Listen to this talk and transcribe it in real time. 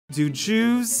Do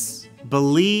Jews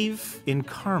believe in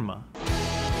karma?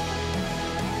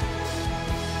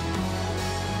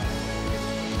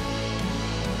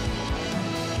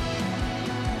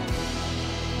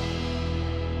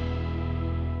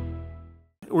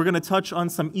 We're going to touch on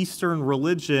some Eastern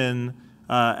religion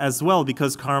as well,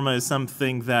 because karma is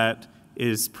something that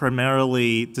is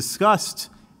primarily discussed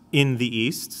in the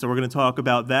East. So we're going to talk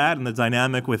about that and the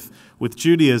dynamic with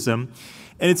Judaism.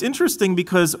 And it's interesting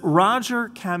because Roger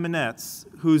Kamenetz,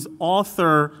 who's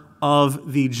author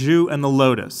of The Jew and the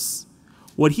Lotus,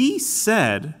 what he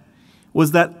said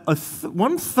was that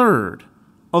 1/3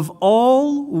 of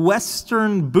all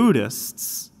Western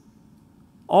Buddhists,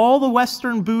 all the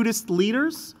Western Buddhist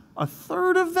leaders,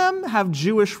 1/3 of them have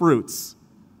Jewish roots.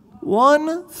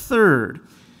 1/3.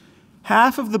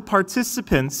 Half of the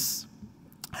participants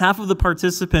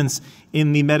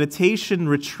in the meditation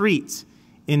retreat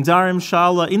in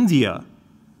Dharamshala, India,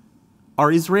 are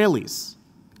Israelis.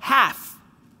 Half.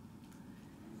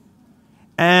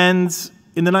 And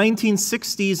in the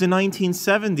 1960s and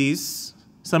 1970s,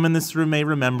 some in this room may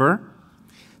remember,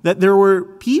 that there were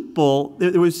people,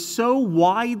 it was so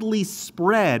widely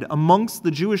spread amongst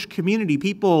the Jewish community,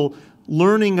 people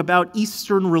learning about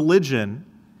Eastern religion,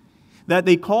 that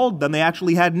they called them, they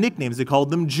actually had nicknames, they called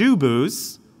them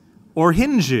Jewbus or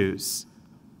Hinjus.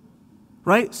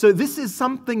 Right? So this is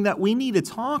something that we need to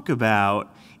talk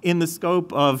about in the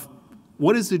scope of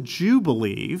what does a Jew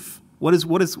believe? What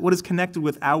is connected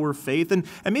with our faith? And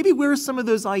maybe where some of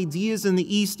those ideas in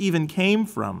the East even came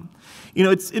from. You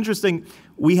know, it's interesting.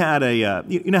 We had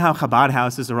you know how Chabad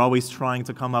houses are always trying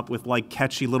to come up with like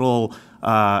catchy little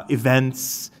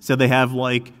events. So they have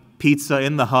like pizza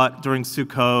in the hut during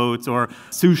Sukkot or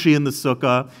sushi in the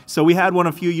sukkah. So we had one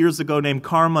a few years ago named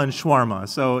Karma and Shawarma.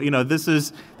 So, you know,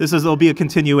 there'll be a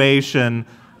continuation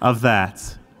of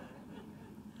that.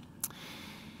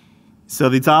 So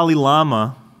the Dalai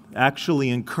Lama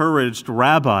actually encouraged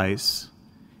rabbis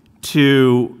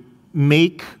to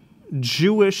make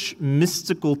Jewish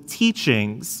mystical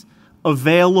teachings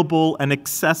available and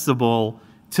accessible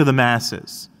to the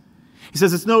masses. He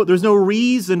says there's no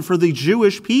reason for the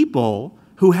Jewish people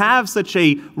who have such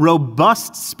a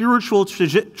robust spiritual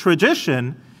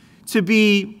tradition to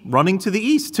be running to the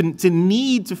East, to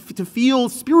need to feel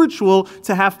spiritual,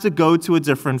 to have to go to a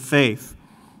different faith.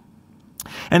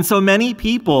 And so many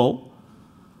people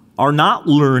are not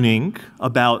learning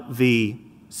about the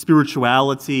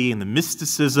spirituality and the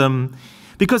mysticism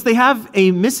because they have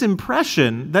a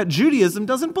misimpression that Judaism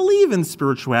doesn't believe in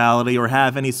spirituality or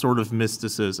have any sort of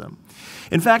mysticism.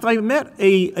 In fact, I met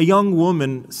a young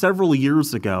woman several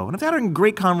years ago, and I've had a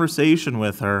great conversation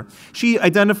with her. She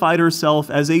identified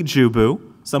herself as a Jewbu,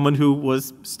 someone who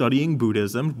was studying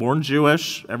Buddhism, born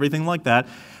Jewish, everything like that.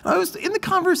 And I was in the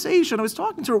conversation, I was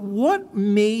talking to her, what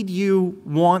made you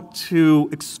want to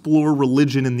explore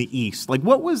religion in the East? Like,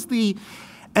 what was the...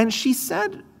 And she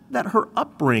said that her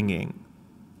upbringing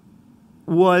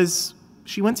was,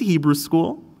 she went to Hebrew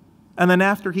school, and then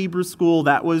after Hebrew school,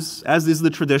 that was, as is the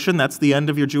tradition, that's the end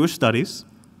of your Jewish studies.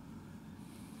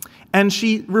 And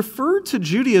she referred to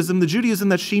Judaism, the Judaism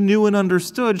that she knew and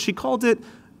understood, she called it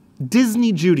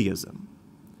Disney Judaism.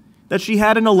 That she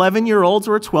had an 11-year-old's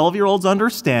or a 12-year-old's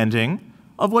understanding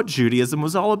of what Judaism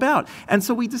was all about. And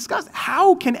so we discussed,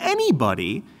 how can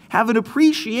anybody have an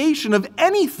appreciation of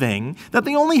anything that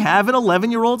they only have an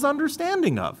 11-year-old's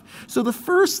understanding of? So the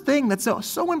first thing that's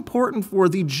so important for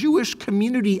the Jewish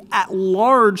community at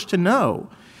large to know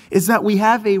is that we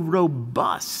have a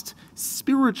robust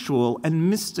spiritual and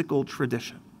mystical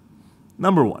tradition.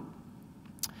 Number one.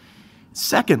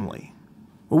 Secondly,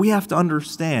 what we have to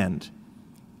understand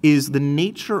is the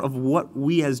nature of what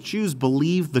we as Jews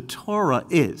believe the Torah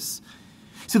is.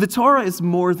 So the Torah is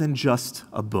more than just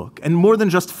a book, and more than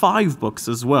just 5 books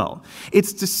as well.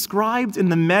 It's described in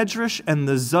the Medrash and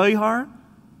the Zohar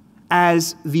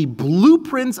as the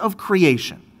blueprint of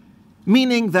creation,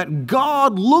 meaning that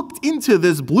God looked into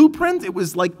this blueprint. It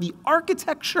was like the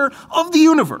architecture of the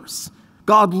universe.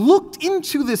 God looked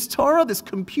into this Torah, this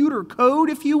computer code,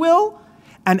 if you will,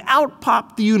 and out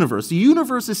popped the universe. The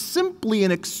universe is simply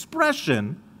an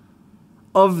expression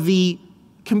of the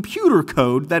computer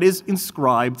code that is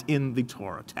inscribed in the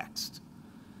Torah text.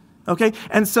 Okay?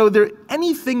 And so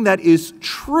anything that is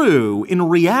true in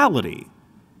reality,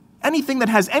 anything that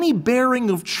has any bearing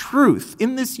of truth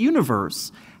in this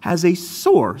universe has a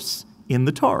source in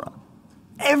the Torah.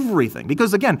 Everything.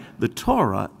 Because again, the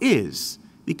Torah is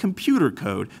the computer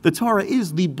code. The Torah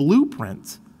is the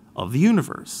blueprint of the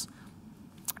universe.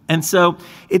 And so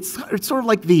it's sort of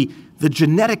like the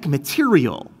genetic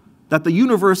material that the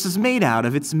universe is made out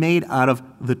of. It's made out of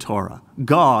the Torah.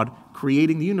 God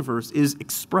creating the universe is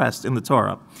expressed in the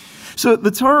Torah. So the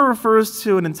Torah refers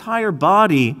to an entire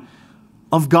body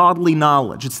of godly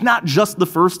knowledge. It's not just the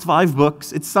first 5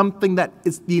 books. It's something that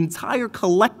is the entire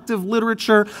collective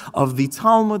literature of the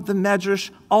Talmud, the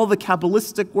Medrash, all the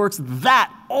Kabbalistic works.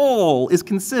 That all is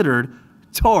considered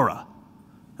Torah.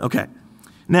 Okay.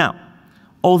 Now,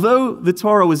 although the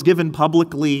Torah was given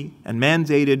publicly and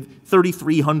mandated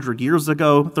 3,300 years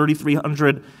ago,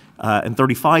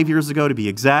 3,335 years ago to be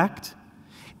exact,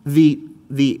 the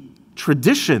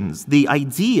traditions, the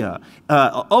idea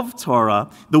of Torah,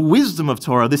 the wisdom of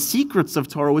Torah, the secrets of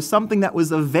Torah was something that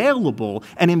was available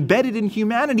and embedded in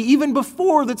humanity even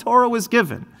before the Torah was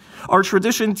given. Our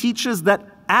tradition teaches that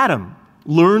Adam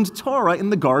learned Torah in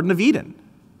the Garden of Eden.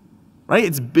 Right?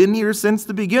 It's been here since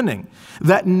the beginning.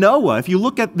 That Noah, if you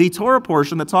look at the Torah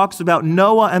portion that talks about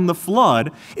Noah and the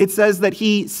flood, it says that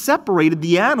he separated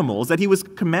the animals, that he was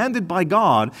commanded by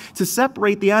God to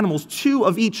separate the animals, 2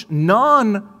 of each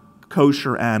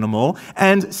non-kosher animal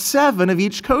and 7 of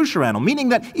each kosher animal, meaning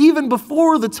that even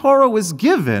before the Torah was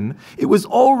given, it was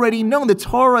already known. The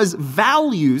Torah's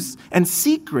values and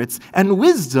secrets and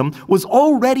wisdom was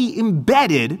already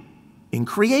embedded in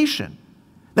creation.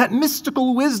 That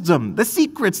mystical wisdom, the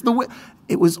secrets,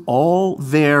 it was all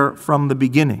there from the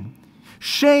beginning.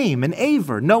 Shem and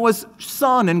Aver, Noah's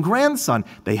son and grandson,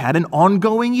 they had an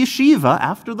ongoing yeshiva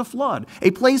after the flood,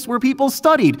 a place where people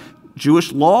studied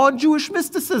Jewish law and Jewish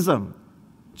mysticism.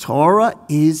 Torah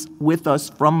is with us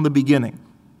from the beginning.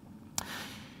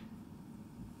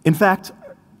 In fact,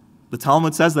 the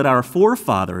Talmud says that our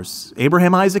forefathers,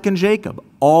 Abraham, Isaac, and Jacob,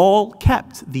 all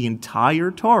kept the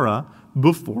entire Torah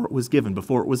before it was given,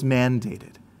 before it was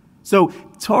mandated. So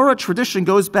Torah tradition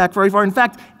goes back very far. In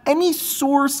fact, any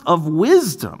source of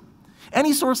wisdom,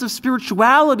 any source of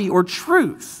spirituality or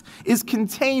truth is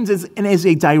contained as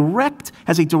a direct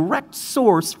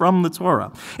source from the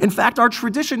Torah. In fact, our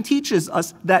tradition teaches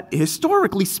us that,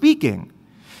 historically speaking,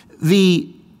 the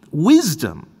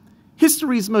wisdom,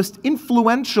 history's most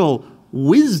influential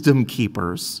wisdom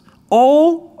keepers,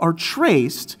 all are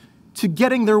traced to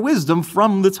getting their wisdom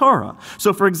from the Torah.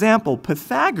 So, for example,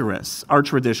 Pythagoras, our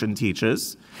tradition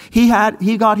teaches, he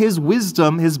got his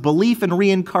wisdom, his belief in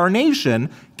reincarnation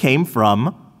came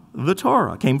from the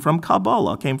Torah, came from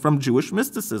Kabbalah, came from Jewish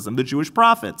mysticism, the Jewish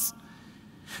prophets.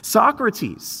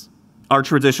 Socrates, our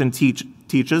tradition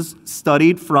teaches,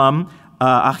 studied from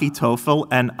Achitophel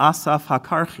and Asaph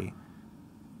HaKarchi.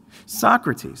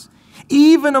 Socrates.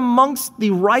 Even amongst the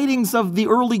writings of the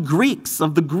early Greeks,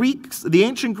 the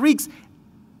ancient Greeks,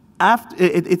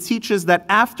 it teaches that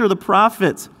after the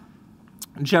prophet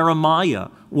Jeremiah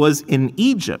was in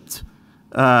Egypt,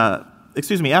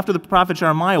 after the prophet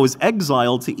Jeremiah was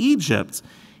exiled to Egypt,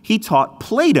 he taught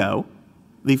Plato,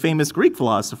 the famous Greek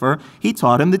philosopher, he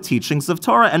taught him the teachings of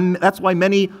Torah, and that's why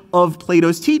many of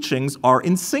Plato's teachings are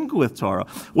in sync with Torah.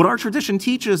 What our tradition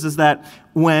teaches is that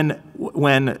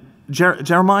when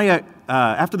Jeremiah,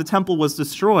 after the temple was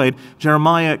destroyed,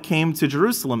 Jeremiah came to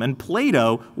Jerusalem, and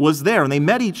Plato was there, and they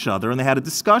met each other, and they had a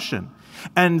discussion.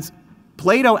 And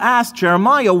Plato asked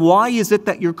Jeremiah, why is it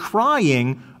that you're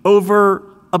crying over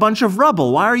a bunch of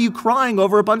rubble? Why are you crying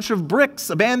over a bunch of bricks,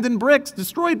 abandoned bricks,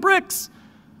 destroyed bricks?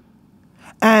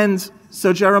 And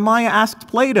so Jeremiah asked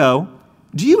Plato,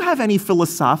 do you have any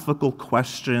philosophical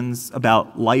questions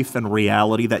about life and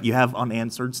reality that you have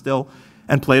unanswered still?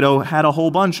 And Plato had a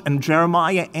whole bunch, and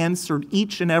Jeremiah answered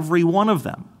each and every one of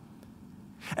them.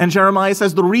 And Jeremiah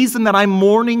says, the reason that I'm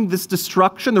mourning this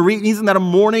destruction, the reason that I'm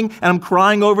mourning and I'm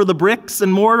crying over the bricks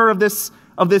and mortar of this,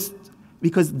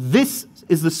 because this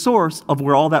is the source of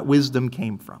where all that wisdom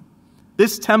came from.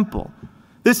 This temple,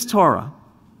 this Torah.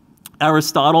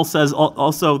 Aristotle says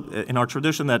also in our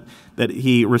tradition that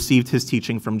he received his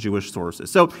teaching from Jewish sources.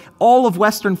 So all of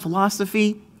Western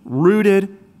philosophy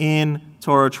rooted in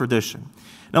Torah tradition.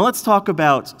 Now let's talk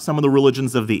about some of the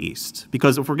religions of the East,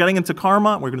 because if we're getting into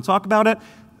karma, we're going to talk about it,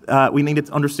 we need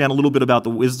to understand a little bit about the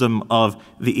wisdom of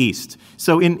the East.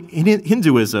 So in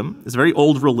Hinduism, it's a very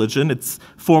old religion. It's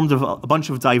formed of a bunch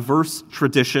of diverse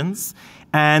traditions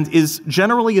and is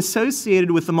generally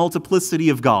associated with the multiplicity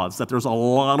of gods, that there's a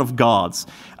lot of gods.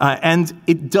 And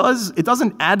it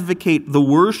doesn't advocate the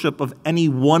worship of any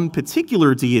one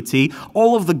particular deity.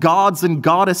 All of the gods and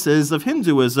goddesses of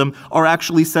Hinduism are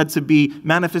actually said to be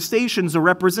manifestations or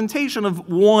representation of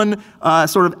one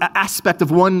sort of aspect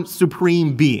of one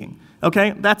supreme being.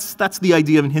 Okay, that's the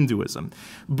idea of Hinduism.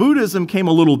 Buddhism came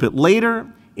a little bit later.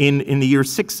 In the year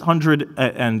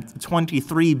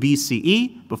 623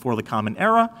 BCE, before the Common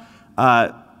Era,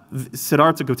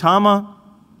 Siddhartha Gautama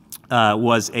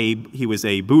was a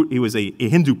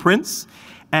Hindu prince,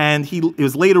 and he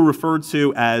was later referred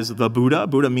to as the Buddha.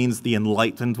 Buddha means the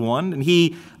enlightened one. And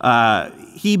he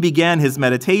began his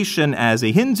meditation as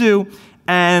a Hindu,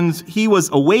 and he was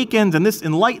awakened, and this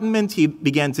enlightenment, he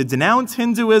began to denounce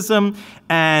Hinduism,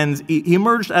 and he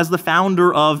emerged as the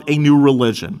founder of a new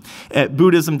religion.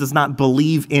 Buddhism does not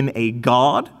believe in a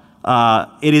god.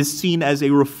 It is seen as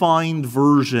a refined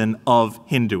version of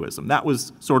Hinduism. That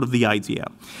was sort of the idea.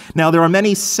 Now, there are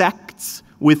many sects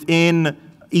within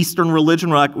Eastern religion.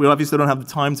 We obviously don't have the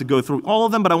time to go through all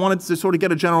of them, but I wanted to sort of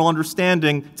get a general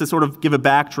understanding to sort of give a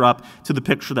backdrop to the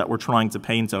picture that we're trying to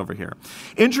paint over here.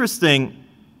 Interesting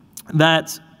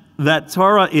that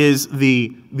Torah is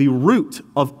the root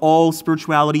of all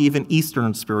spirituality, even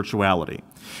Eastern spirituality.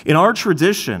 In our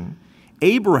tradition,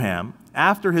 Abraham,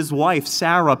 after his wife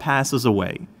Sarah passes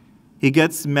away, he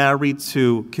gets married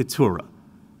to Keturah.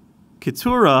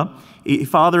 Keturah, he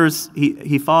fathers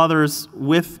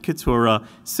with Keturah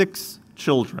 6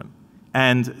 children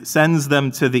and sends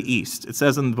them to the east. It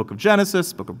says in the book of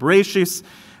Genesis, book of Bereshit,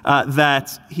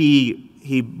 that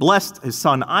he blessed his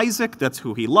son Isaac, that's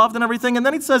who he loved and everything, and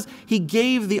then it says he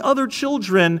gave the other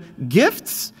children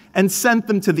gifts and sent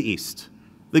them to the east.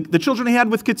 The children he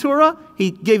had with Keturah,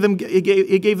 he gave them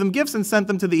gifts and sent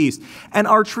them to the east. And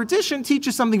our tradition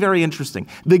teaches something very interesting.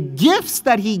 The gifts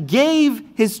that he gave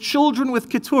his children with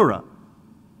Keturah,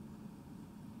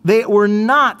 they were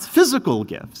not physical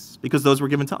gifts, because those were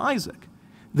given to Isaac.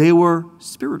 They were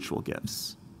spiritual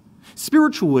gifts.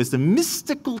 Spiritual wisdom,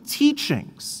 mystical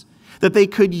teachings that they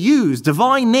could use,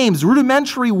 divine names,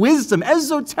 rudimentary wisdom,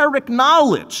 esoteric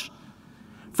knowledge,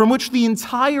 from which an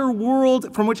entire world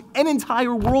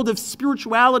of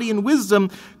spirituality and wisdom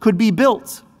could be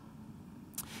built.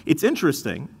 It's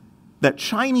interesting that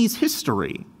Chinese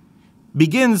history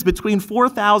begins between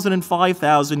 4,000 and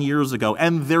 5,000 years ago,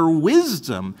 and their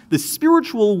wisdom, the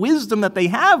spiritual wisdom that they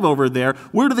have over there,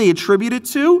 where do they attribute it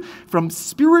to? From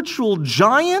spiritual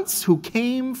giants who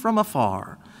came from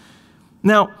afar.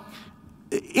 Now,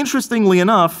 interestingly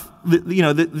enough,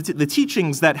 the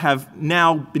teachings that have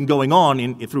now been going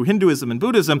on through Hinduism and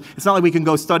Buddhism, it's not like we can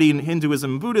go study in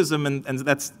Hinduism and Buddhism and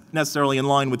that's necessarily in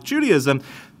line with Judaism.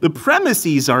 The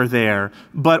premises are there,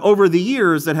 but over the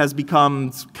years it has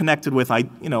become connected with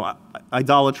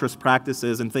idolatrous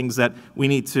practices and things that we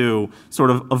need to sort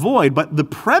of avoid. But the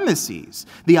premises,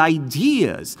 the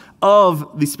ideas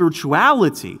of the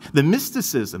spirituality, the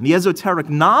mysticism, the esoteric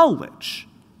knowledge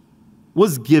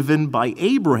was given by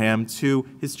Abraham to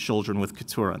his children with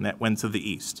Keturah, and that went to the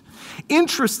east.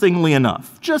 Interestingly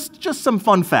enough, just some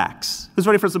fun facts. Who's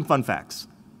ready for some fun facts?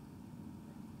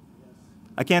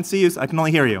 I can't see you, I can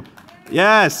only hear you.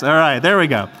 Yes, all right, there we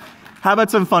go. How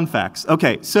about some fun facts?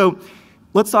 Okay, so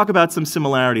let's talk about some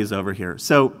similarities over here.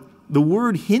 So the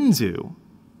word Hindu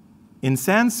in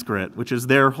Sanskrit, which is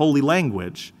their holy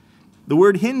language, the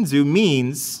word Hindu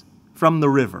means from the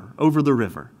river, over the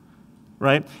river.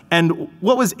 Right? And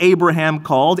what was Abraham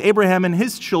called? Abraham and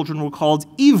his children were called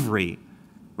Ivri,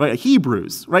 right?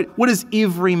 Hebrews, right? What does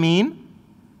Ivri mean?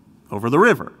 Over the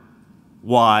river.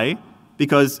 Why?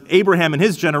 Because Abraham and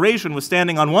his generation was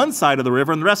standing on one side of the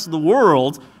river, and the rest of the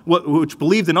world, which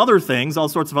believed in other things, all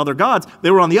sorts of other gods, they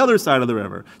were on the other side of the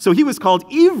river. So he was called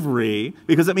Ivri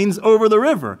because it means over the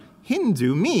river.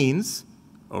 Hindu means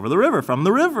over the river, from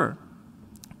the river.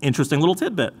 Interesting little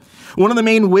tidbit. One of the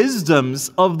main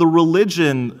wisdoms of the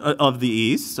religion of the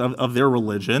East, of their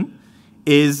religion,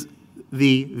 is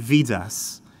the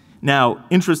Vedas. Now,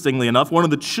 interestingly enough, one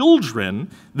of the children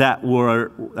that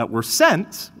were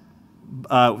sent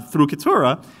through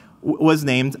Keturah was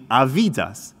named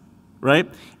Avidas, right?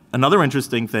 Another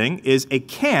interesting thing is a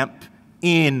camp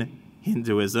in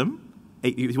Hinduism.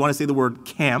 If you want to say the word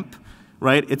camp,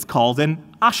 right, it's called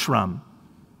an ashram.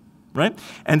 Right?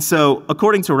 And so,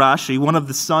 according to Rashi, one of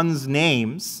the son's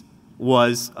names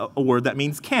was a word that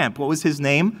means camp. What was his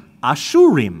name?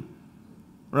 Ashurim.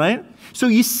 Right? So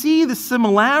you see the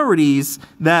similarities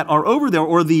that are over there,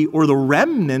 or the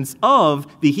remnants of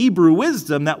the Hebrew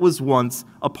wisdom that was once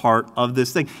a part of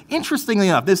this thing. Interestingly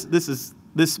enough,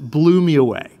 this blew me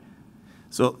away.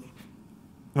 So, you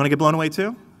want to get blown away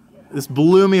too? This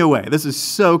blew me away. This is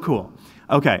so cool.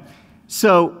 Okay,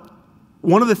 so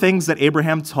one of the things that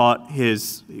Abraham taught the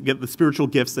spiritual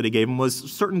gifts that he gave him was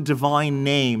certain divine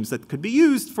names that could be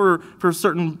used for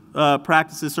certain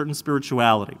practices, certain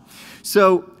spirituality.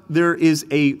 So there is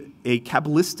a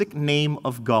Kabbalistic name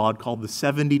of God called the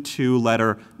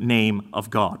 72-letter name of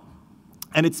God.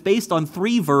 And it's based on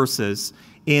 3 verses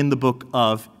in the book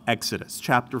of Exodus,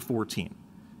 chapter 14.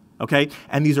 Okay?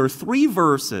 And these are 3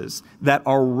 verses that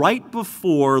are right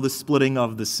before the splitting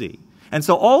of the sea. And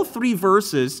so all three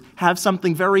verses have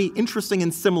something very interesting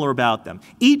and similar about them.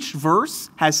 Each verse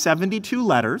has 72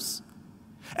 letters,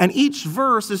 and each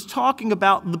verse is talking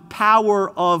about the power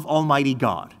of Almighty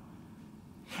God.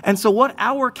 And so what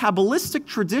our Kabbalistic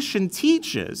tradition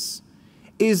teaches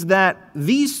is that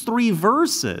these three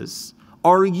verses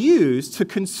are used to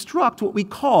construct what we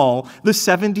call the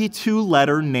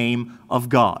 72-letter name of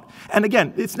God. And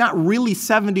again, it's not really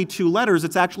 72 letters,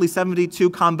 it's actually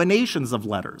 72 combinations of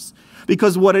letters.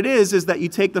 Because what it is that you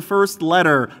take the first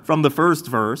letter from the first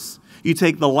verse, you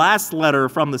take the last letter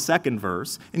from the second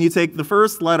verse, and you take the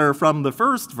first letter from the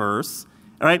first verse,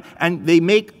 all right, and they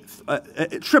make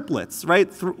triplets, right?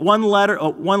 One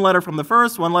letter from the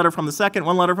first, one letter from the second,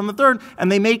 one letter from the third,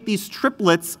 and they make these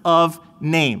triplets of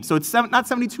names. So it's not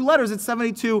 72 letters, it's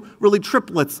 72 really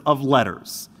triplets of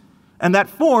letters. And that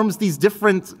forms these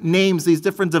different names, these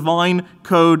different divine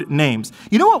code names.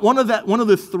 You know what one of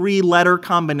the three-letter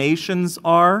combinations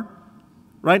are?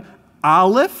 Right?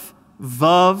 Aleph,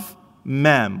 Vav,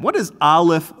 Mem. What does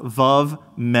Aleph, Vav,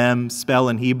 Mem spell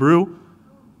in Hebrew?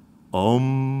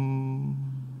 Om.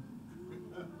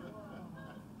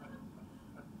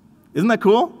 Isn't that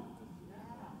cool?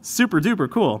 Super duper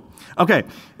cool. Okay,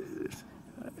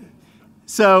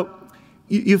 so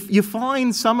you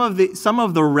find some of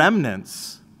the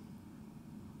remnants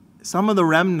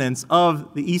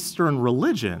of the Eastern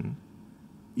religion.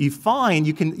 You find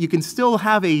you can still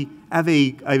have a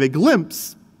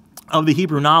glimpse of the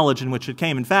Hebrew knowledge in which it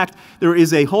came. In fact, there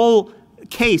is a whole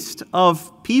caste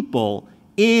of people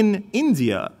in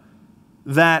India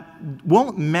that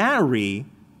won't marry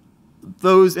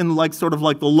those in sort of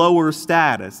the lower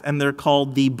status, and they're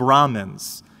called the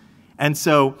Brahmins. And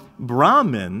so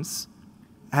Brahmins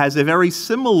has a very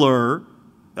similar,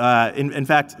 in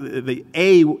fact, the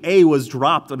A was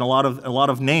dropped in a lot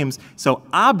of names. So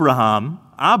Abram,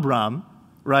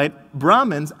 right?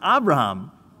 Brahmins,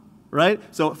 Abraham, right?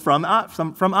 So from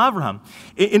Abraham.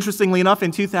 Interestingly enough,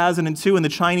 in 2002, in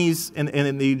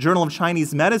the Journal of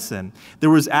Chinese Medicine,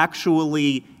 there was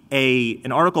actually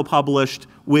an article published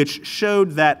which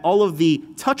showed that all of the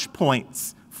touch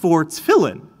points for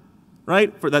tefillin,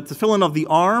 right, for that tefillin of the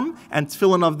arm and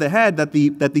tefillin of the head, that the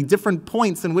different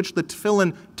points in which the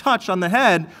tefillin touch on the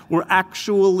head were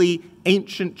actually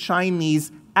ancient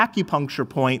Chinese acupuncture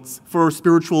points for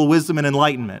spiritual wisdom and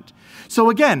enlightenment. So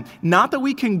again, not that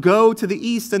we can go to the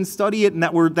East and study it, and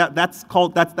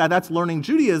that's learning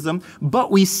Judaism,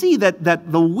 but we see that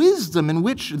the wisdom in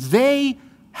which they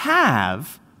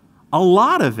have, a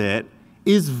lot of it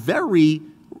is very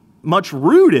much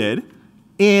rooted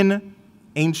in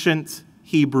ancient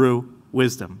Hebrew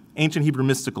wisdom, ancient Hebrew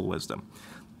mystical wisdom.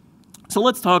 So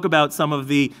let's talk about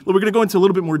we're going to go into a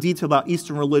little bit more detail about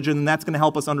Eastern religion, and that's going to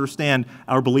help us understand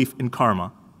our belief in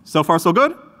karma. So far, so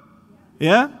good?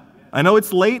 Yeah? I know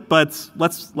it's late, but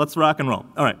let's rock and roll.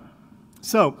 All right.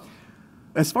 So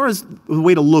as far as the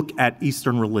way to look at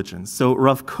Eastern religions, so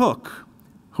Rav Kook,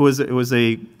 who was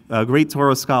a great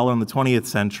Torah scholar in the 20th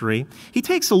century, he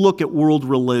takes a look at world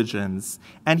religions,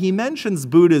 and he mentions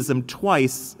Buddhism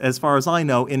twice, as far as I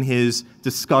know, in his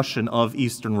discussion of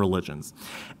Eastern religions.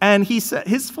 And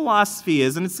his philosophy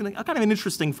is, and it's kind of an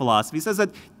interesting philosophy, he says that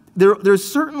there's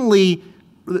certainly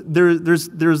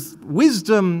there's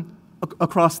wisdom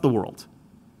across the world.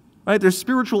 Right? There's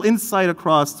spiritual insight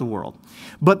across the world.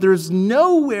 But there's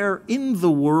nowhere in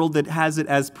the world that has it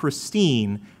as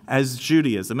pristine as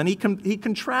Judaism. And he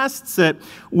contrasts it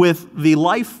with the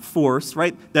life force,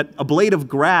 right? That a blade of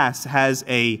grass has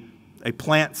a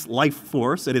plant's life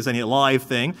force. It is a live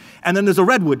thing. And then there's a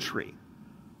redwood tree,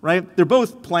 right? They're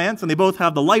both plants, and they both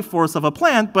have the life force of a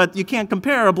plant, but you can't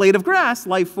compare a blade of grass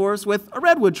life force with a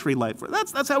redwood tree life force.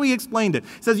 That's how he explained it.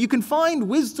 He says you can find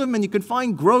wisdom, and you can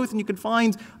find growth, and you can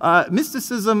find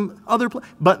mysticism,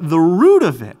 but the root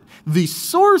of it, the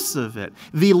source of it,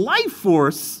 the life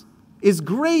force is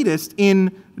greatest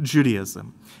in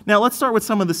Judaism. Now, let's start with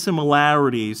some of the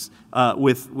similarities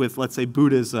with let's say,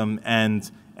 Buddhism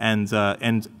and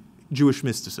Jewish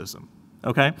mysticism.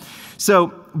 Okay?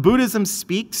 So Buddhism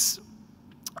speaks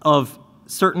of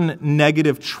certain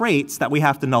negative traits that we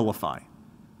have to nullify.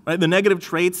 Right? The negative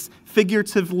traits,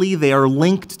 figuratively, they are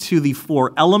linked to the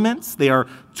four elements. They are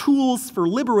tools for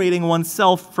liberating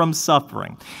oneself from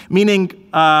suffering. Meaning,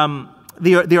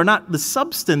 they are not the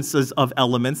substances of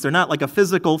elements. They're not like a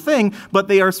physical thing, but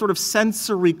they are sort of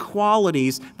sensory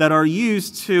qualities that are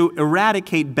used to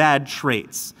eradicate bad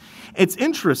traits. It's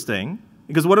interesting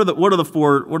because what are the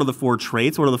four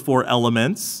traits? What are the four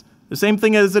elements? The same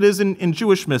thing as it is in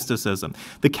Jewish mysticism.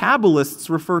 The Kabbalists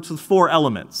refer to the four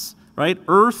elements, right?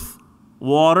 Earth,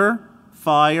 water,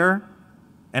 fire,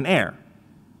 and air.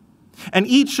 And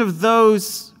each of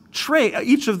those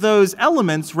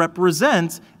elements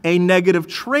represent a negative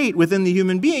trait within the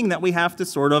human being that we have to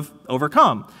sort of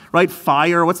overcome, right?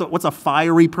 Fire, what's a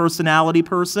fiery personality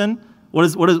person? What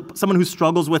is someone who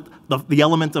struggles with the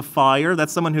element of fire?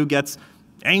 That's someone who gets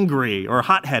angry or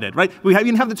hot-headed, right? We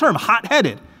even have the term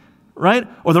hot-headed, right?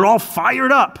 Or they're all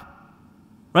fired up,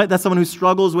 right? That's someone who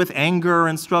struggles with anger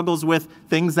and struggles with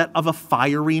things that of a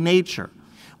fiery nature.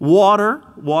 Water,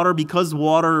 because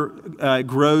water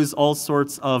grows all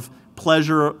sorts of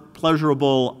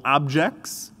pleasurable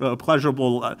objects,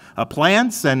 pleasurable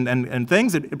plants and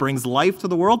things. It brings life to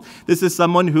the world. This is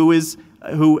someone who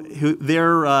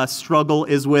their struggle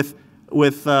is with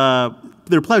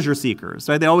they're pleasure seekers,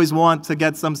 right? They always want to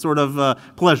get some sort of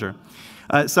pleasure.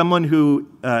 Someone who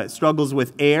struggles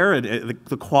with air,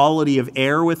 the quality of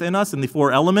air within us and the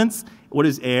four elements. What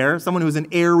is air? Someone who's an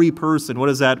airy person. What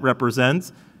does that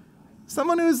represent?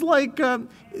 Someone who's like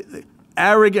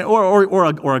arrogant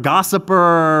or a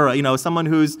gossiper, someone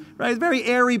who's right, very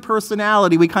airy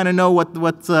personality. We kind of know what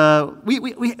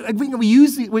we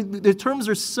use. The terms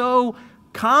are so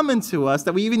common to us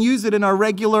that we even use it in our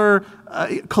regular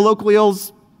colloquial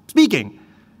speaking.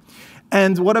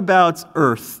 And what about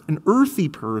earth? An earthy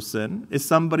person is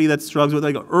somebody that struggles with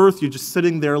like earth. You're just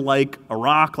sitting there like a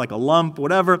rock, like a lump,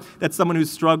 whatever. That's someone who's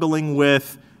struggling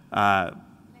with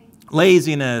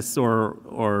laziness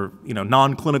or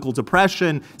non-clinical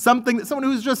depression. Someone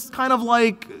who's just kind of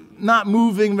like not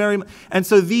moving very much. And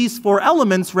so these four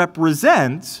elements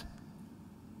represent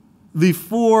the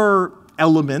four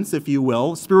elements, if you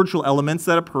will, spiritual elements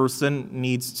that a person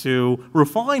needs to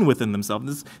refine within themselves.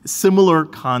 This similar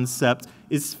concept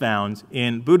is found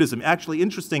in Buddhism. Actually,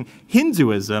 interesting,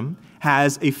 Hinduism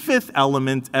has a fifth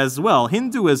element as well.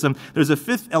 Hinduism, there's a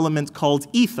fifth element called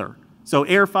ether. So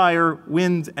air, fire,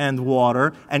 wind, and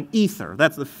water, and ether.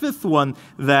 That's the fifth one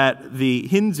that the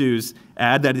Hindus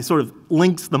add, that it sort of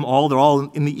links them all. They're all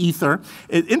in the ether.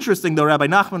 It's interesting, though, Rabbi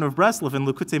Nachman of Breslov in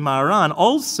Likutei Maharan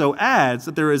also adds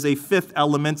that there is a fifth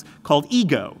element called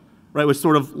ego, right, which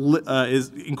sort of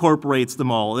incorporates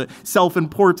them all.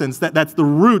 Self-importance, that's the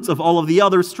root of all of the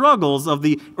other struggles of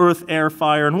the earth, air,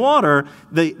 fire, and water.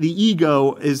 The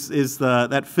ego is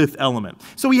that fifth element.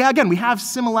 So we have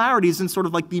similarities in sort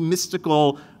of like the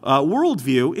mystical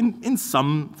worldview in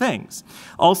some things.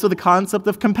 Also the concept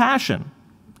of compassion.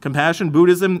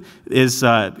 Buddhism is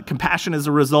compassion as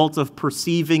a result of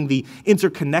perceiving the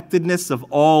interconnectedness of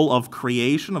all of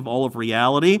creation, of all of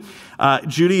reality.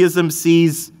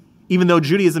 Even though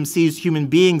Judaism sees human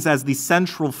beings as the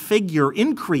central figure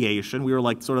in creation, we are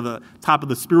like sort of the top of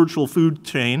the spiritual food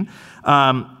chain,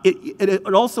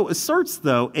 it also asserts,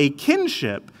 though, a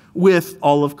kinship with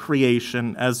all of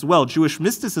creation as well. Jewish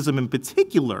mysticism in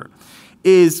particular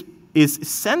is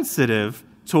sensitive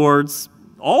towards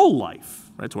all life,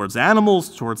 right? Towards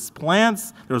animals, towards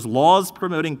plants. There's laws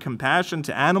promoting compassion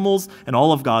to animals and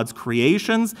all of God's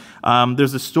creations.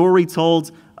 There's a story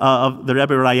told of the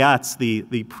Rebbe Rayatz,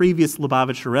 the previous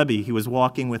Lubavitcher Rebbe. He was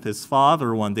walking with his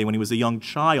father one day when he was a young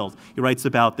child. He writes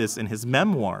about this in his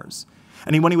memoirs.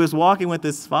 And when he was walking with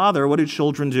his father, what do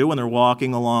children do when they're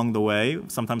walking along the way?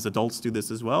 Sometimes adults do this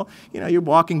as well. You're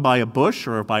walking by a bush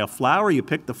or by a flower. You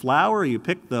pick the flower, you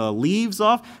pick the leaves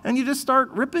off, and you just start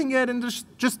ripping it, and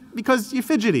just because you're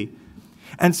fidgety.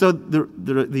 And so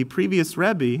the previous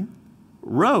Rebbe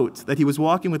wrote that he was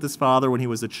walking with his father when he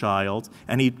was a child,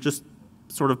 and he just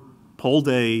sort of pulled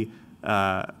a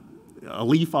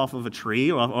leaf off of a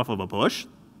tree or off of a bush,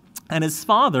 and his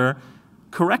father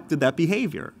corrected that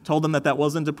behavior, told them that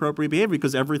wasn't appropriate behavior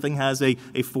because everything has a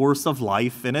force of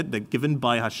life in it, given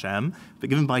by Hashem,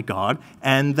 given by God,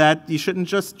 and that you shouldn't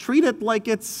just treat it like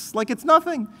it's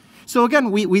nothing. So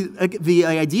again, the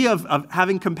idea of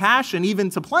having compassion even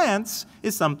to plants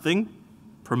is something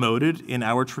promoted in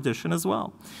our tradition as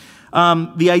well.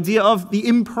 The idea of the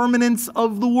impermanence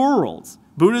of the world.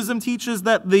 Buddhism teaches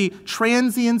that the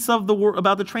transience of the world,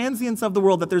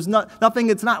 that there's nothing,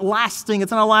 it's not lasting,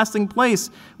 it's not a lasting place.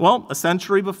 Well, a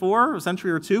century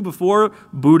or two before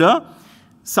Buddha,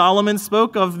 Solomon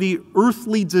spoke of the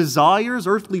earthly desires,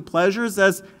 earthly pleasures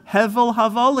as hevel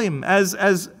havalim,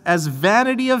 as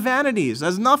vanity of vanities,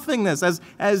 as nothingness,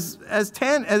 as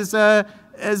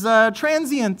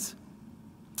transient.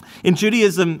 In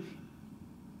Judaism,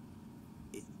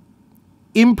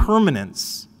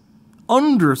 impermanence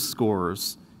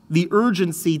underscores the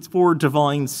urgency for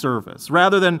divine service.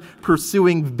 Rather than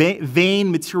pursuing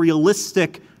vain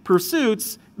materialistic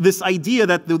pursuits, this idea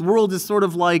that the world is sort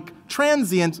of like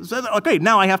transient. So, okay,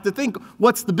 now I have to think,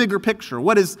 what's the bigger picture?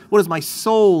 What does my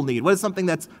soul need? What is something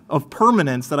that's of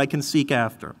permanence that I can seek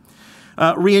after?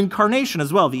 Reincarnation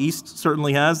as well. The East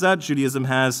certainly has that. Judaism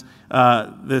has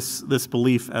this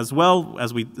belief as well.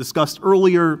 As we discussed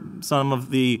earlier, some of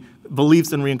the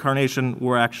beliefs in reincarnation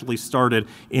were actually started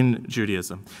in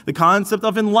Judaism. The concept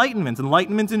of enlightenment.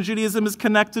 Enlightenment in Judaism is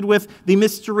connected with the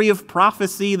mystery of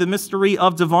prophecy, the mystery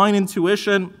of divine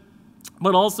intuition,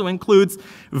 but also includes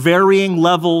varying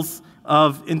levels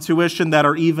of intuition that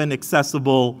are even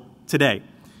accessible today,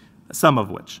 some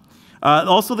of which.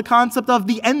 Also the concept of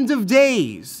the end of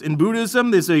days. In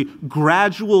Buddhism, there's a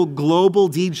gradual global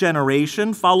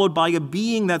degeneration followed by a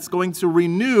being that's going to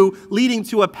renew, leading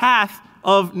to a path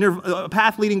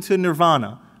leading to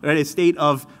nirvana, right? A state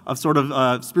of sort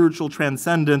of spiritual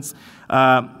transcendence.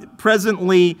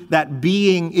 Presently, that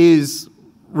being is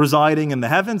residing in the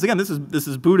heavens. Again, this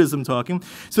is Buddhism talking.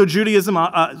 So Judaism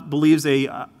believes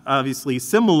a obviously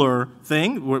similar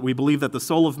thing. We believe that the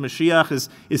soul of Mashiach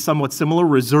is somewhat similar,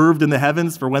 reserved in the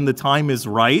heavens for when the time is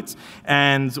right,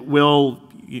 and will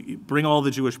bring all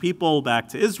the Jewish people back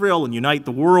to Israel and unite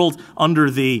the world under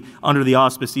the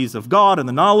auspices of God and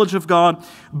the knowledge of God.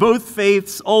 Both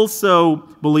faiths also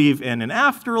believe in an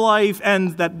afterlife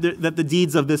and that the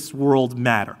deeds of this world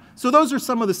matter. So those are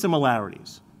some of the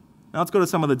similarities. Now let's go to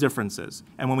some of the differences.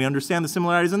 And when we understand the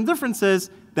similarities and differences,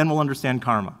 then we'll understand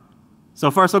karma.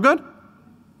 So far, so good?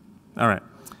 All right.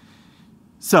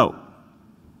 So,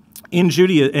 in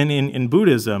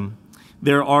Buddhism,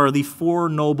 there are the Four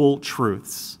Noble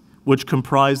Truths, which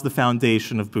comprise the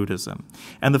foundation of Buddhism.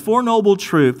 And the Four Noble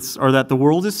Truths are that the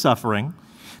world is suffering,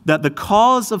 that the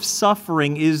cause of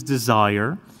suffering is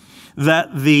desire,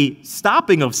 that the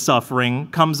stopping of suffering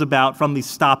comes about from the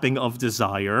stopping of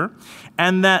desire,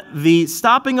 and that the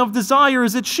stopping of desire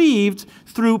is achieved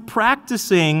through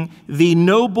practicing the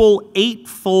noble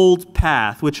eightfold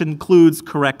path, which includes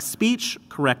correct speech,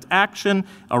 correct action,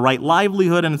 a right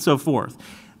livelihood, and so forth.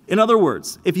 In other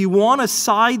words, if you want to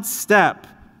sidestep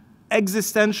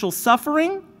existential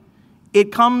suffering,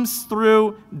 it comes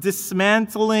through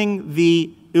dismantling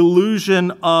the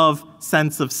illusion of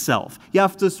sense of self. You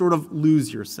have to sort of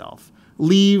lose yourself,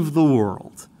 leave the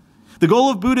world. The goal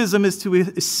of Buddhism is to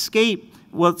escape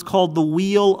what's called the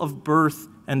wheel of birth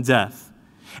and death.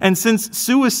 And since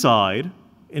suicide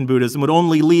in Buddhism would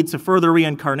only lead to further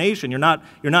reincarnation, you're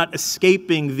not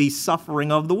escaping the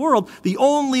suffering of the world. The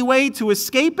only way to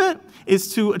escape it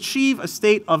is to achieve a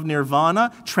state of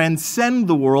nirvana, transcend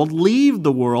the world, leave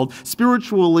the world,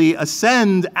 spiritually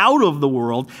ascend out of the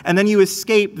world, and then you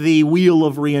escape the wheel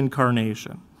of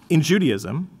reincarnation. In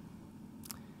Judaism,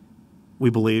 we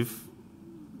believe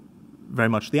very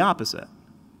much the opposite.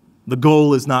 The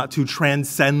goal is not to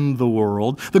transcend the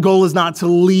world. The goal is not to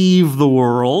leave the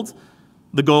world.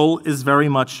 The goal is very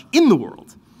much in the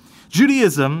world.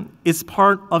 Judaism is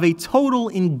part of a total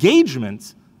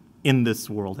engagement in this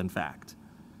world, in fact.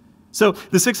 So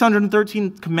the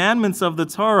 613 commandments of the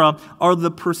Torah are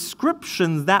the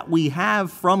prescriptions that we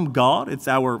have from God. It's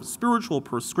our spiritual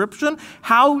prescription,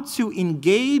 how to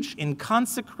engage in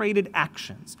consecrated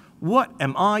actions. What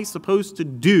am I supposed to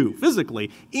do physically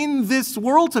in this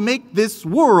world to make this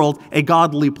world a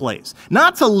godly place?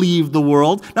 Not to leave the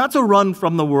world, not to run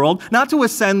from the world, not to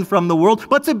ascend from the world,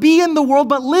 but to be in the world,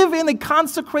 but live in a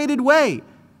consecrated way.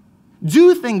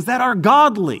 Do things that are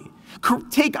godly.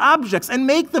 Take objects and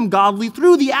make them godly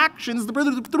through the actions,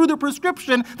 through the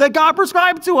prescription that God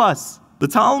prescribed to us. The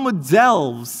Talmud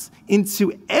delves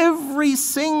into every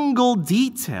single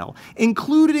detail,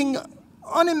 including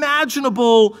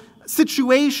unimaginable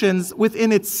situations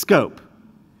within its scope.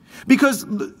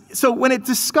 So when it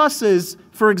discusses,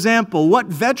 for example, what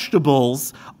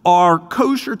vegetables are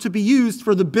kosher to be used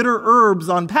for the bitter herbs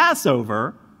on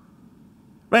Passover,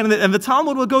 right? And the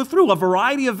Talmud will go through a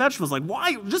variety of vegetables. Like,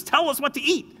 why? Just tell us what to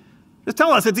eat. Just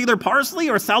tell us it's either parsley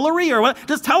or celery or what.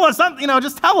 Just tell us something,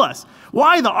 just tell us.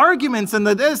 Why the arguments and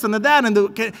the this and the that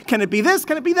and can it be this?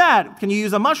 Can it be that? Can you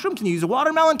use a mushroom? Can you use a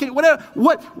watermelon? Whatever.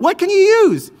 What can you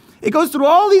use? It goes through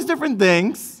all these different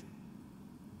things.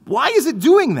 Why is it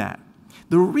doing that?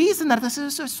 The reason that this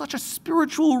is such a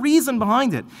spiritual reason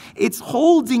behind it, it's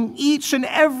holding each and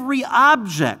every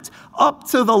object up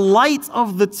to the light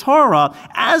of the Torah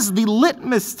as the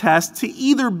litmus test to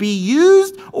either be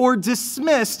used or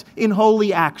dismissed in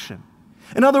holy action.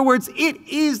 In other words, it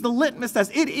is the litmus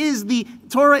test.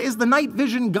 Torah is the night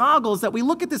vision goggles that we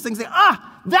look at this thing and say,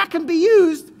 that can be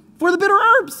used for the bitter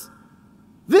herbs.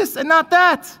 This and not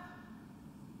that.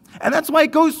 And that's why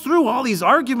it goes through all these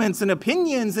arguments and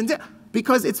opinions. And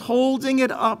because it's holding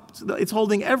it up, it's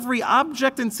holding every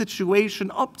object and situation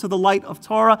up to the light of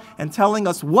Torah and telling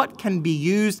us what can be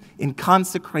used in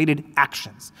consecrated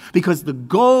actions. Because the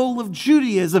goal of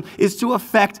Judaism is to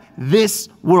affect this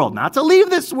world. Not to leave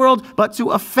this world, but to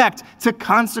affect, to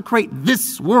consecrate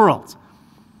this world.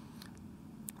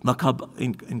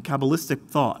 In Kabbalistic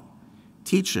thought,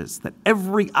 teaches that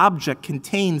every object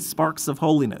contains sparks of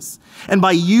holiness. And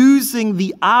by using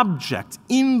the object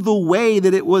in the way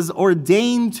that it was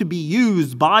ordained to be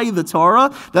used by the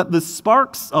Torah, that the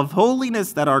sparks of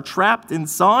holiness that are trapped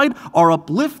inside are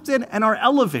uplifted and are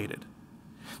elevated.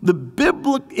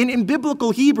 In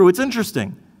biblical Hebrew, it's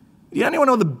interesting. Does anyone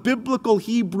know the biblical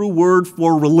Hebrew word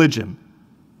for religion?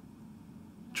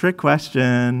 Trick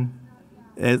question.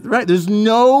 Right, there's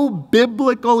no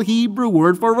biblical Hebrew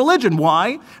word for religion.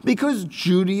 Why? Because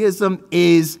Judaism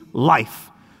is life.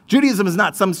 Judaism is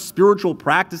not some spiritual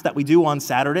practice that we do on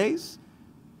Saturdays.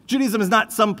 Judaism is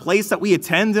not some place that we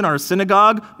attend in our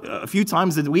synagogue a few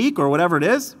times a week or whatever it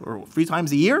is, or a few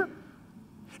times a year.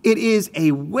 It is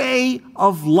a way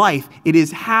of life. It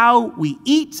is how we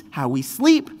eat, how we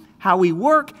sleep, how we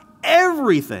work,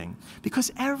 everything.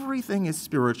 Because everything is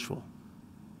spiritual.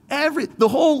 The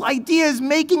whole idea is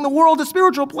making the world a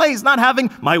spiritual place, not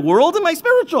having my world and my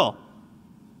spiritual.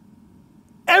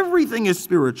 Everything is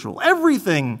spiritual.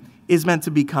 Everything is meant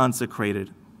to be consecrated.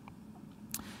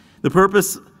 The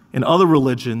purpose in other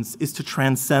religions is to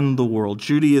transcend the world.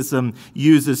 Judaism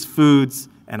uses foods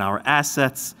and our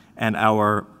assets and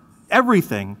our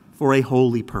everything for a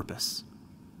holy purpose.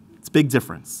 It's a big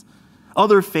difference.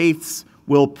 Other faiths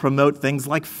will promote things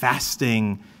like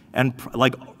fasting and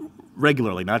like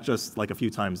regularly, not just like a few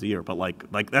times a year, but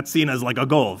like that's seen as like a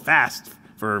goal. Fast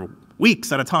for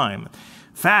weeks at a time.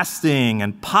 Fasting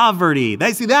and poverty,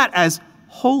 they see that as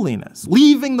holiness,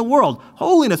 leaving the world.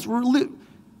 Holiness,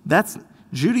 that's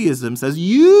Judaism says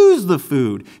use the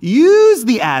food, use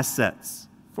the assets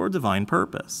for a divine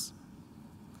purpose.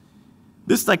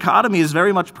 This dichotomy is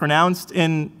very much pronounced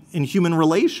in human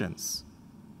relations,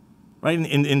 right?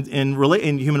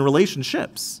 In human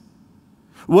relationships.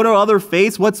 What are other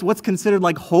faiths? What's considered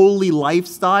like holy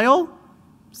lifestyle?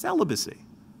 Celibacy.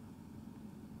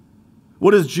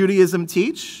 What does Judaism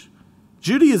teach?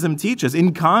 Judaism teaches,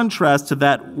 in contrast to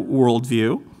that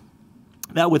worldview,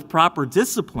 that with proper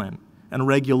discipline and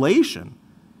regulation,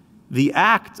 the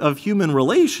act of human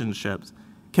relationships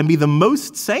can be the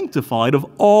most sanctified of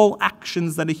all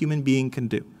actions that a human being can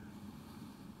do.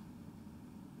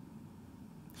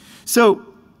 So,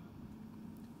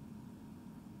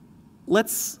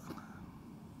 let's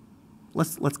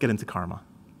get into karma.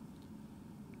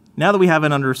 Now that we have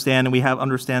an understanding, we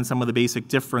understand some of the basic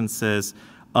differences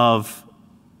of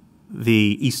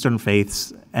the Eastern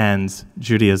faiths and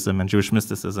Judaism and Jewish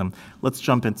mysticism, let's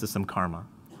jump into some karma.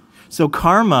 So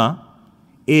karma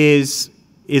is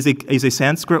a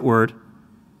Sanskrit word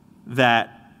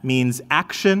that means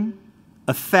action,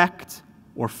 effect,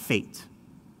 or fate.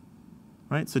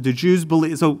 Right? So do Jews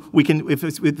believe, so we can, if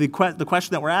the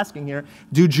question that we're asking here,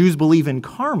 do Jews believe in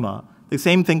karma? The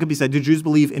same thing could be said, do Jews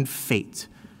believe in fate?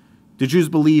 Do Jews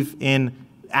believe in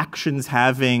actions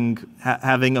having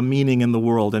a meaning in the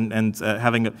world and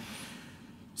having a...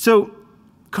 So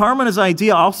karma is an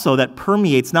idea also that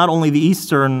permeates not only the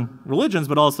Eastern religions,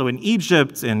 but also in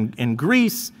Egypt, in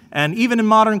Greece, and even in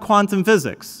modern quantum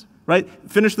physics, right?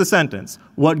 Finish the sentence.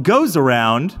 What goes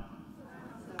around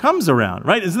comes around,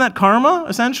 right? Isn't that karma,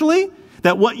 essentially?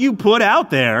 That what you put out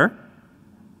there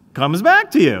comes back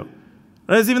to you.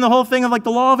 There's even the whole thing of like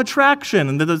the law of attraction,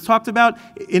 and that it's talked about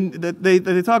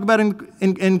they talk about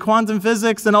in quantum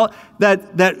physics and all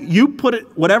that you put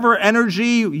it, whatever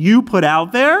energy you put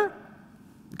out there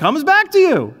comes back to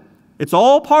you. It's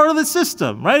all part of the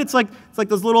system, right? It's like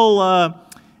those little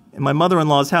in my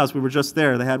mother-in-law's house. We were just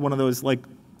there. They had one of those like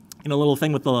little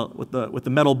thing with the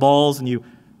metal balls, and you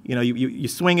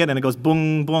swing it and it goes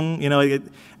boom, boom,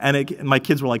 and my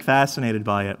kids were like fascinated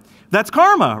by it. That's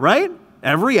karma, right?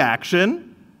 Every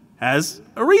action has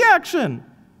a reaction.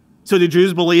 So do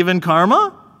Jews believe in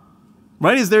karma?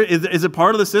 Right? Is it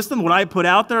part of the system? What I put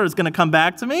out there is going to come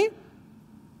back to me?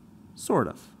 Sort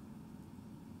of.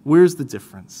 Where's the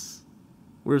difference?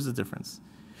 Where's the difference?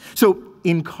 So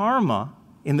in karma,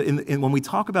 when we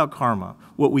talk about karma,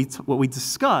 what we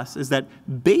discuss is that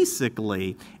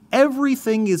basically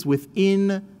everything is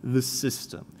within the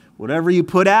system. Whatever you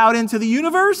put out into the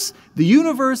universe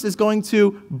is going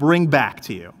to bring back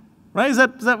to you. Right? Is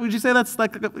that would you say that's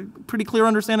like a pretty clear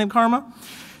understanding of karma?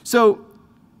 So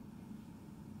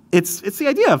It's the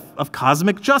idea of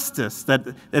cosmic justice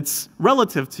that's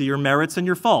relative to your merits and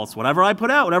your faults. Whatever I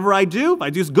put out, whatever I do, if I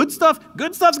do good stuff's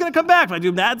going to come back. If I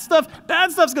do bad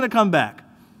stuff's going to come back.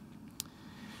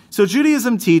 So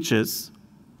Judaism teaches,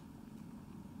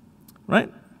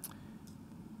 right,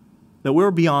 that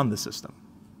we're beyond the system.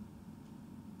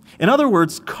 In other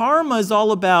words, karma is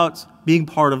all about being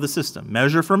part of the system,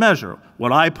 measure for measure.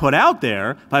 What I put out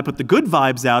there, if I put the good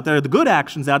vibes out there, the good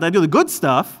actions out there, I do the good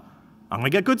stuff, I'm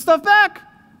going to get good stuff back.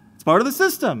 It's part of the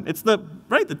system. It's the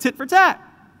tit for tat.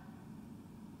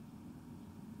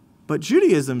 But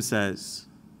Judaism says,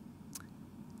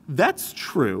 that's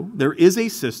true. There is a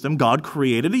system. God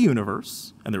created a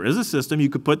universe, and there is a system. You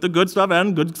could put the good stuff out,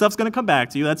 and good stuff's going to come back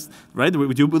to you. That's right.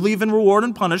 We do believe in reward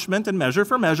and punishment and measure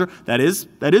for measure. That is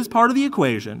part of the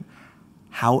equation.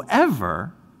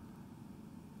 However,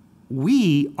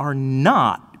 we are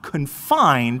not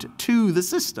confined to the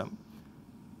system.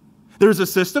 There's a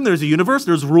system, there's a universe,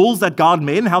 there's rules that God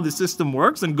made and how the system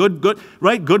works, and good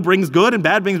brings good and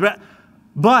bad brings bad.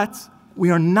 But we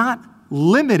are not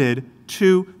limited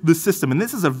to the system. And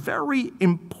this is a very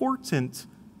important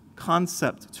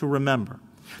concept to remember.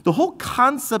 The whole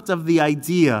concept of the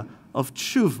idea of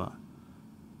tshuva,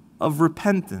 of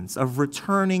repentance, of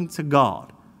returning to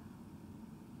God,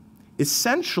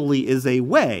 essentially is a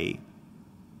way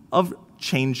of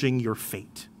changing your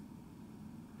fate.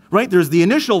 Right? There's the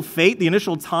initial fate, the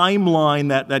initial timeline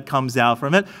that comes out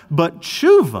from it, but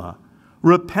tshuva,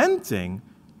 repenting,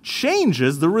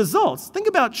 changes the results. Think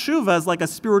about tshuva as like a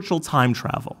spiritual time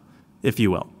travel, if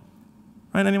you will.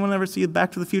 Right? Anyone ever see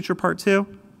Back to the Future Part 2?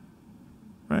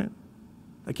 Right?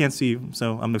 I can't see you,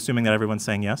 so I'm assuming that everyone's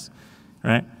saying yes.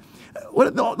 Right?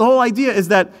 The whole idea is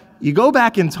that you go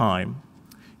back in time,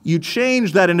 you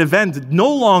change that an event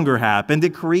no longer happened,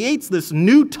 it creates this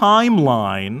new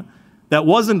timeline that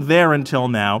wasn't there until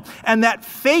now, and that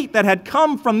fate that had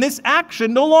come from this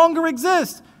action no longer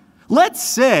exists. Let's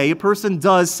say a person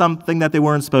does something that they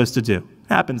weren't supposed to do.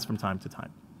 Happens from time to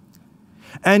time.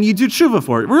 And you do tshuva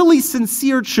for it, really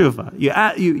sincere tshuva.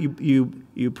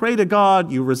 You pray to God,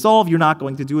 you resolve you're not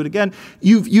going to do it again.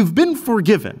 You've been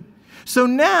forgiven. So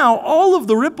now all of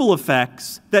the ripple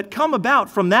effects that come about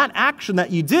from that action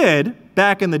that you did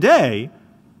back in the day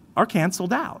are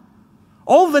canceled out.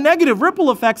 All of the negative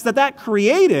ripple effects that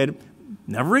created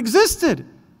never existed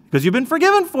because you've been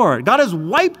forgiven for it. God has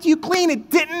wiped you clean. It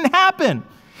didn't happen.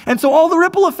 And so all the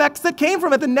ripple effects that came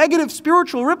from it, the negative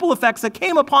spiritual ripple effects that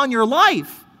came upon your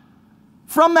life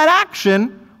from that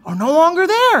action are no longer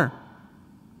there.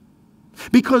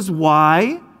 Because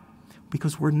why?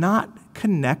 Because we're not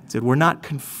connected. We're not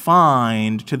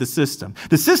confined to the system.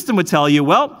 The system would tell you,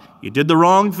 well, you did the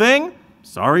wrong thing.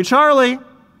 Sorry, Charlie.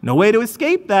 No way to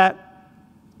escape that.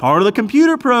 Part of the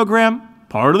computer program,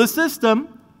 part of the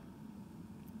system.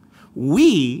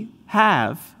 We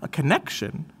have a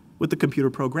connection with the computer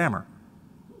programmer.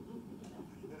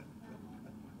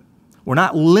 We're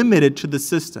not limited to the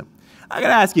system. I got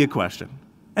to ask you a question.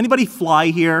 Anybody fly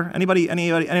here? Did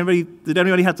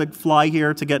anybody have to fly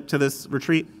here to get to this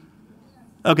retreat?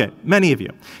 Okay, many of you.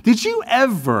 Did you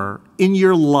ever in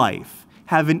your life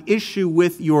have an issue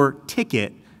with your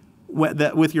ticket,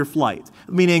 with your flight?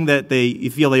 Meaning that you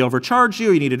feel they overcharged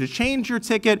you, you needed to change your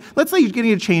ticket. Let's say you're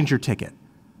getting to change your ticket.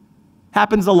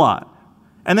 Happens a lot.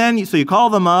 And then, so you call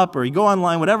them up or you go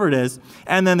online, whatever it is,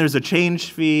 and then there's a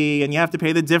change fee and you have to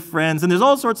pay the difference and there's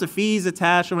all sorts of fees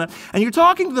attached. And you're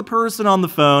talking to the person on the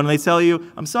phone and they tell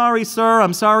you, I'm sorry, sir,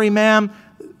 I'm sorry, ma'am.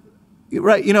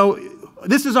 Right,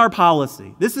 this is our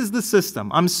policy. This is the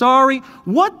system. I'm sorry.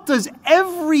 What does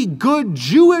every good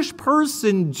Jewish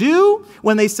person do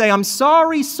when they say, I'm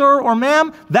sorry, sir or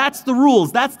ma'am? That's the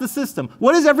rules. That's the system.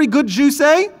 What does every good Jew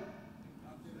say?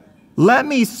 Let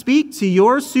me speak to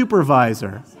your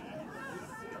supervisor.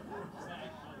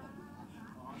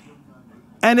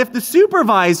 And if the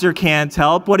supervisor can't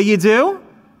help, what do?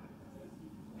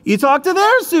 You talk to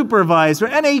their supervisor,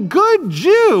 and a good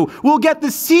Jew will get the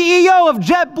CEO of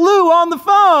JetBlue on the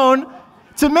phone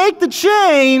to make the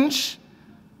change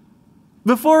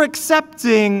before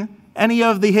accepting any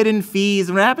of the hidden fees.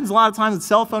 And it happens a lot of times with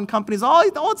cell phone companies. All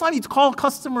the time you call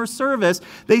customer service,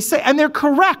 they say, and they're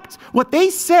correct. What they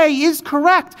say is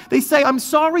correct. They say, I'm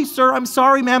sorry, sir, I'm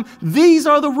sorry, ma'am. These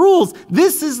are the rules.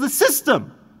 This is the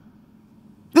system.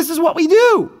 This is what we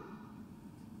do.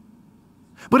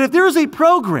 But if there's a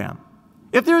program,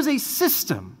 if there's a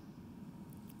system,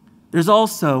 there's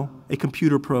also a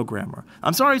computer programmer.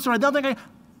 I'm sorry, sir, I don't think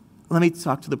Let me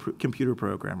talk to the computer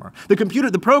programmer.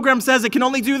 The program says it can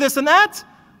only do this and that.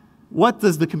 What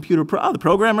does the the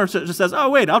programmer just says, oh,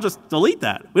 wait, I'll just delete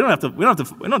that. We don't have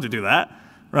to do that,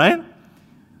 right?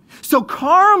 So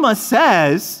karma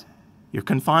says, you're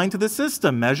confined to the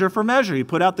system, measure for measure. You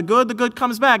put out the good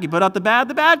comes back. You put out the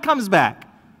bad comes back,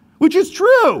 which is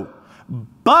true.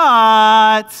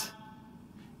 But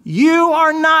you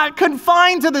are not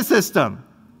confined to the system.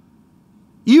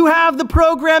 You have the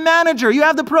program manager. You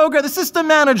have the system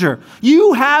manager.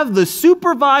 You have the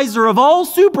supervisor of all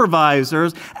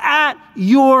supervisors at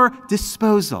your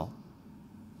disposal.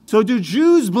 So do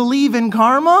Jews believe in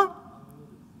karma?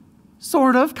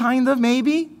 Sort of, kind of,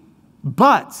 maybe.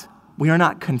 But we are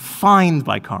not confined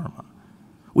by karma.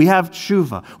 We have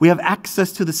tshuva. We have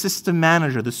access to the system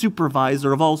manager, the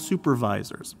supervisor of all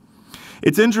supervisors.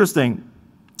 It's interesting.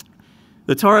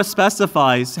 The Torah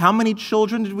specifies how many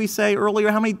children did we say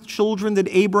earlier? How many children did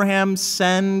Abraham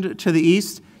send to the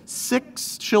east?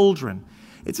 6 children.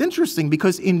 It's interesting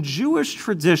because in Jewish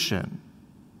tradition,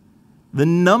 the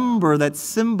number that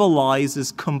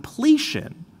symbolizes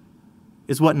completion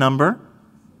is what number?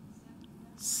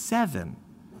 7.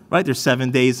 Right? There's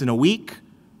 7 days in a week,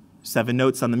 7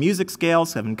 notes on the music scale,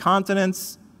 7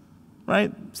 continents,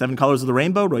 right? 7 colors of the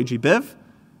rainbow, Roy G. Biv.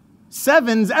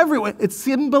 7's everywhere. It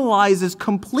symbolizes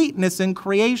completeness in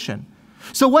creation.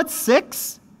 So what's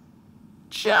 6?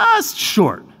 Just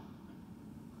short.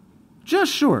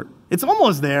 Just short. It's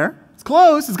almost there. It's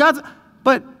close. It's God's,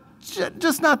 but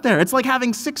just not there. It's like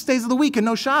having 6 days of the week and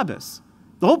no Shabbos.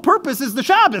 The whole purpose is the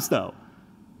Shabbos, though.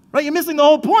 Right? You're missing the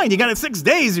whole point. You got it 6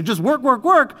 days. You just work.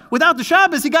 Without the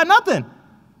Shabbos, you got nothing.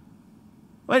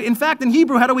 Right? In fact, in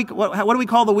Hebrew, what do we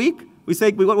call the week? We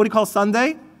say, what do we call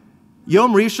Sunday?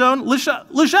 Yom Rishon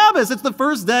L'Shabbos. It's the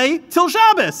first day till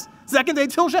Shabbos. Second day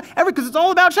till Shabbos. Because it's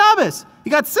all about Shabbos.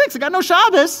 You got 6. You got no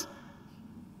Shabbos.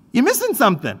 You're missing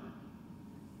something.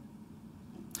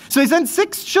 So he sent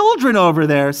 6 children over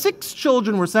there. 6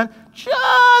 children were sent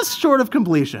just short of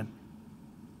completion.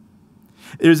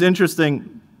 It was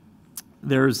interesting.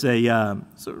 There's a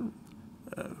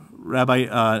Rabbi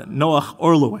Noach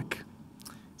Orlowick.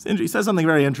 He says something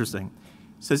very interesting.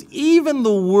 He says, even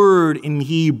the word in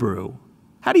Hebrew,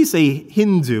 how do you say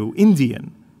Hindu,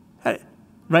 Indian?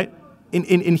 Right?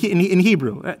 In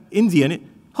Hebrew, Indian,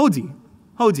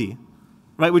 Hodi,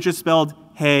 right? Which is spelled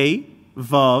Hey,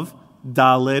 Vav,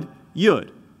 Dalid, Yud.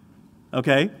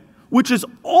 Okay? Which is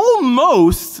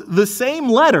almost the same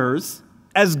letters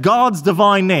as God's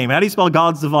divine name. How do you spell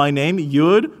God's divine name?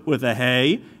 Yud with a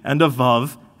Hey and a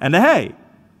Vav and a Hey.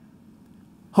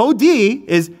 Hodi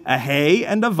is a Hey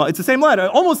and a Vav. It's the same letter,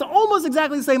 almost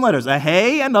exactly the same letters. A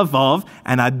Hey and a Vav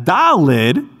and a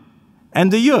Dalid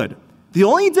and a Yud. The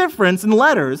only difference in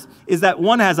letters is that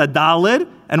one has a Dalid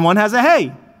and one has a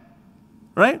Hey.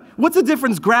 Right? What's the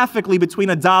difference graphically between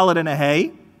a Dalid and a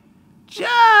Hey?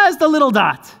 Just a little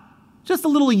dot. Just a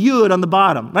little Yud on the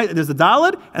bottom. Right? There's a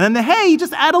Dalid, and then the Hey, you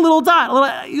just add a little dot,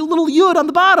 a little Yud on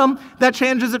the bottom that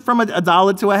changes it from a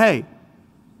Dalid to a Hey.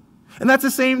 And that's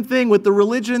the same thing with the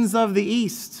religions of the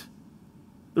East.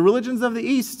 The religions of the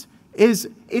East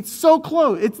it's so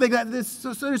close. It's like that.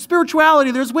 There's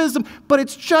spirituality, there's wisdom, but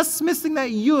it's just missing that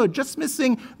Yud, just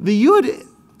missing the Yud.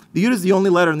 The Yud is the only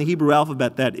letter in the Hebrew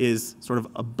alphabet that is sort of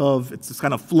above. It's just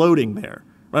kind of floating there.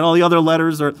 Right? All the other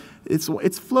letters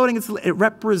it's floating. It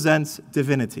represents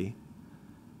divinity,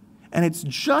 and it's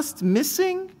just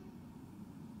missing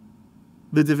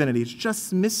the divinity. It's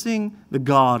just missing the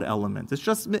God element. It's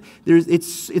just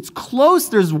it's close.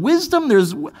 There's wisdom.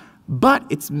 But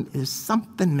there's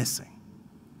something missing,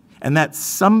 and that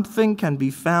something can be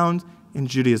found in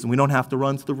Judaism. We don't have to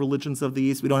run to the religions of the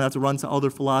East. We don't have to run to other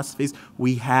philosophies.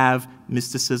 We have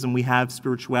mysticism. We have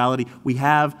spirituality. We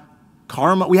have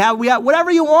karma. We have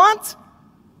whatever you want.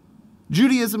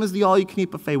 Judaism is the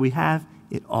all-you-can-eat buffet. We have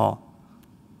it all.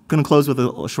 I'm going to close with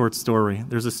a short story.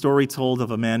 There's a story told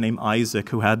of a man named Isaac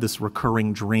who had this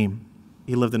recurring dream.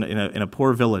 He lived in a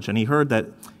poor village, and he heard that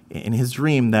in his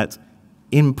dream that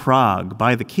in Prague,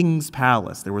 by the king's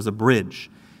palace, there was a bridge.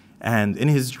 And in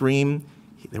his dream,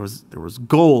 there was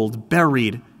gold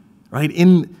buried right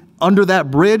under that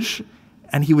bridge.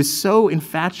 And he was so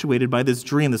infatuated by this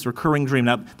dream, this recurring dream.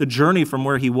 Now, the journey from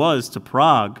where he was to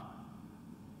Prague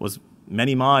was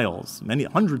many miles, many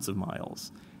hundreds of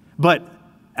miles. But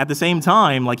at the same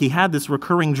time, like he had this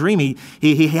recurring dream,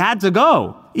 he had to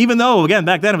go. Even though, again,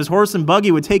 back then, his horse and buggy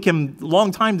would take him a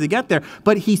long time to get there.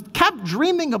 But he kept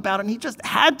dreaming about it, and he just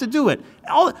had to do it.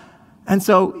 And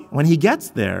so when he gets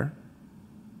there,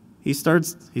 he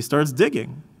starts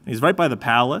digging. He's right by the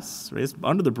palace. He's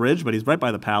under the bridge, but he's right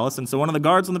by the palace. And so one of the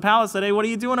guards in the palace said, "Hey, what are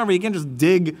you doing over here? You can't just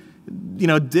dig,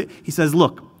 dig." He says,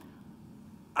 "Look,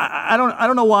 I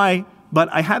don't know why, but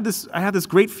I had this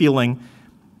great feeling,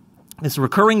 this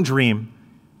recurring dream,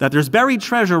 that there's buried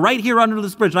treasure right here under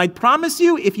this bridge. And I promise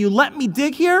you, if you let me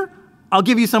dig here, I'll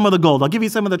give you some of the gold. I'll give you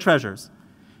some of the treasures.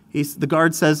 The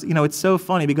guard says, you know, it's so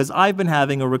funny because I've been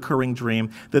having a recurring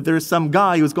dream that there's some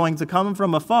guy who's going to come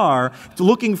from afar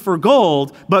looking for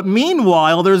gold, but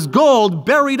meanwhile, there's gold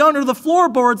buried under the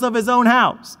floorboards of his own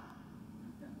house.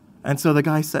 And so the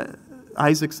guy said,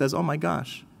 Isaac says, oh my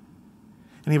gosh.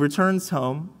 And he returns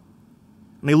home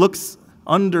and he looks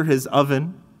under his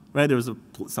oven, right? There was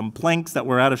some planks that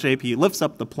were out of shape. He lifts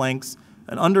up the planks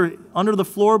and under the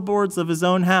floorboards of his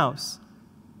own house,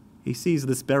 he sees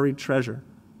this buried treasure.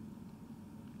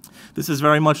 This is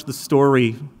very much the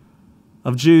story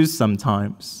of Jews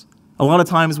sometimes. A lot of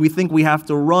times we think we have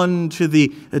to run to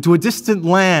a distant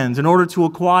land in order to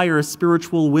acquire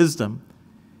spiritual wisdom.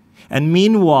 And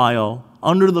meanwhile,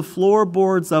 under the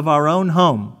floorboards of our own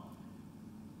home,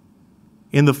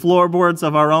 in the floorboards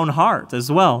of our own heart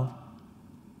as well,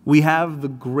 we have the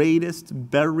greatest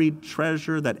buried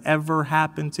treasure that ever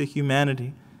happened to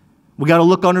humanity. We got to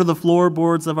look under the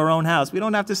floorboards of our own house. We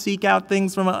don't have to seek out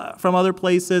things from other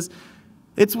places.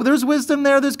 There's wisdom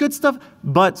there, there's good stuff,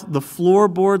 but the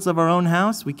floorboards of our own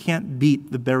house, we can't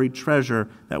beat the buried treasure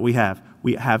that we have.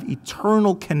 We have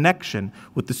eternal connection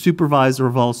with the supervisor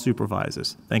of all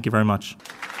supervisors. Thank you very much.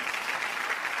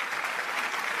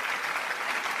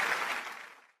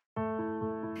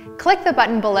 Click the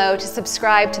button below to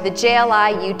subscribe to the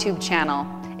JLI YouTube channel.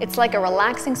 It's like a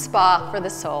relaxing spa for the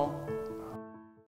soul.